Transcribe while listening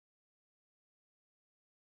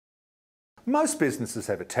Most businesses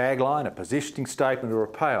have a tagline, a positioning statement or a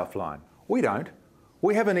payoff line. We don't.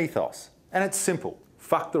 We have an ethos, and it's simple.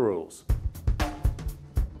 Fuck the rules.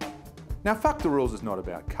 Now, fuck the rules is not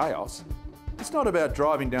about chaos. It's not about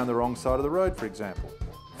driving down the wrong side of the road, for example.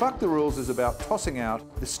 Fuck the rules is about tossing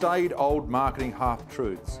out the staid old marketing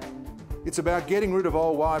half-truths. It's about getting rid of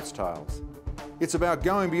old wives' tales. It's about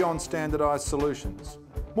going beyond standardised solutions.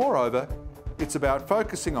 Moreover, it's about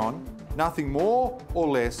focusing on nothing more or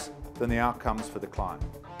less than the outcomes for the client.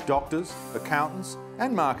 Doctors, accountants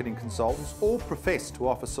and marketing consultants all profess to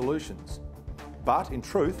offer solutions. But in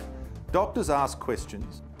truth, doctors ask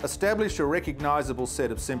questions, establish a recognisable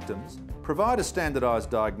set of symptoms, provide a standardised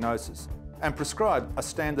diagnosis and prescribe a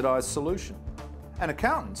standardised solution. And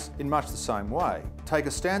accountants, in much the same way, take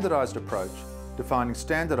a standardised approach to finding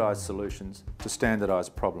standardised solutions to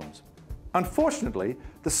standardised problems. Unfortunately,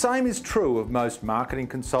 the same is true of most marketing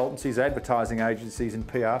consultancies, advertising agencies and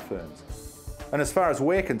PR firms. And as far as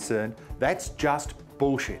we're concerned, that's just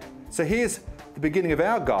bullshit. So here's the beginning of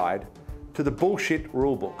our guide to the bullshit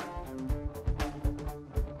rulebook.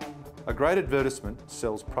 A great advertisement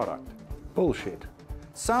sells product. Bullshit.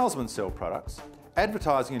 Salesmen sell products.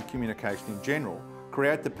 Advertising and communication in general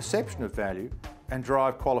create the perception of value and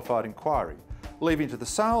drive qualified inquiry, leaving to the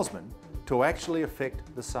salesman to actually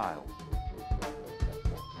affect the sale.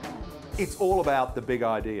 It's all about the big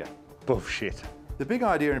idea. Bullshit. The big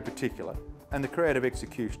idea in particular, and the creative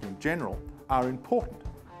execution in general, are important,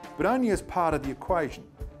 but only as part of the equation.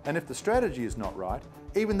 And if the strategy is not right,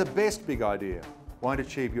 even the best big idea won't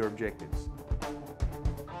achieve your objectives.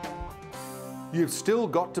 You've still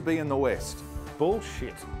got to be in the West.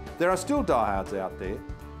 Bullshit. There are still diehards out there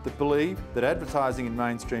that believe that advertising in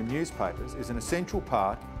mainstream newspapers is an essential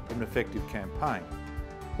part of an effective campaign.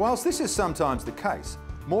 Whilst this is sometimes the case,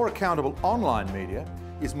 more accountable online media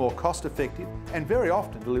is more cost-effective and very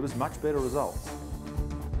often delivers much better results.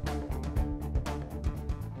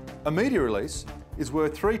 A media release is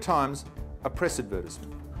worth 3 times a press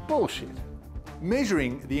advertisement. Bullshit.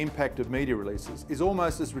 Measuring the impact of media releases is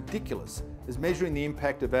almost as ridiculous as measuring the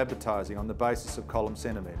impact of advertising on the basis of column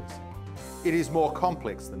centimetres. It is more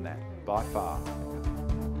complex than that, by far.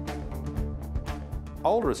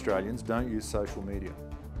 Older Australians don't use social media.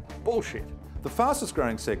 Bullshit. The fastest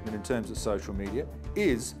growing segment in terms of social media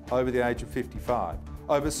is over the age of 55.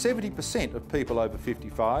 Over 70% of people over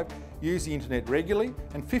 55 use the internet regularly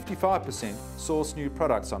and 55% source new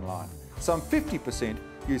products online. Some 50%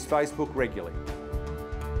 use Facebook regularly.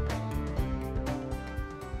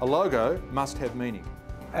 A logo must have meaning.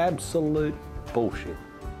 Absolute bullshit.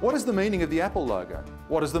 What is the meaning of the Apple logo?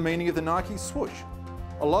 What is the meaning of the Nike swoosh?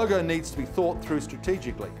 A logo needs to be thought through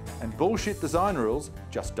strategically, and bullshit design rules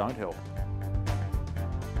just don't help.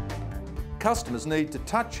 Customers need to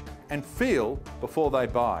touch and feel before they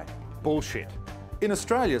buy. Bullshit. In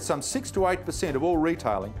Australia, some 6 to 8% of all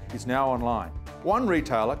retailing is now online. One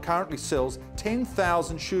retailer currently sells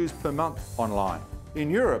 10,000 shoes per month online. In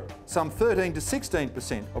Europe, some 13 to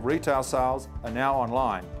 16% of retail sales are now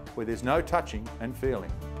online, where there's no touching and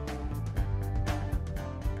feeling.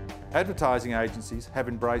 Advertising agencies have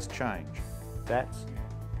embraced change. That's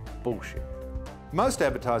bullshit. Most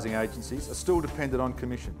advertising agencies are still dependent on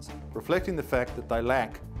commissions, reflecting the fact that they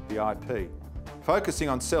lack the IP. Focusing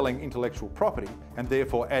on selling intellectual property and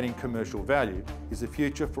therefore adding commercial value is the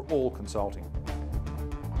future for all consulting.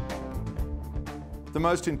 The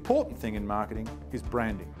most important thing in marketing is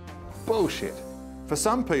branding. Bullshit. For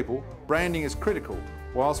some people, branding is critical,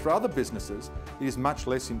 whilst for other businesses, it is much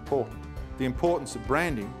less important. The importance of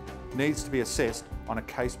branding needs to be assessed on a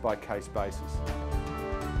case-by-case basis.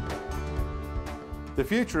 The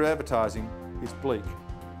future of advertising is bleak.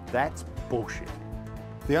 That's bullshit.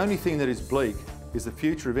 The only thing that is bleak is the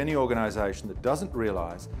future of any organisation that doesn't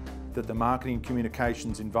realise that the marketing and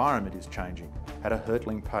communications environment is changing at a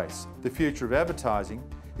hurtling pace. The future of advertising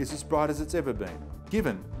is as bright as it's ever been,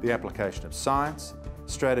 given the application of science,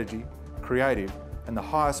 strategy, creative and the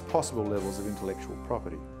highest possible levels of intellectual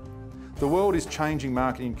property. The world is changing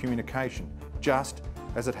marketing and communication just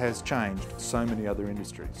as it has changed so many other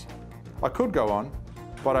industries. I could go on,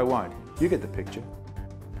 but I won't. You get the picture.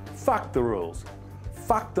 Fuck the rules.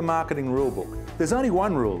 Fuck the marketing rulebook. There's only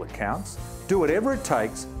one rule that counts. Do whatever it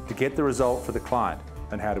takes to get the result for the client.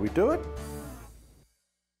 And how do we do it?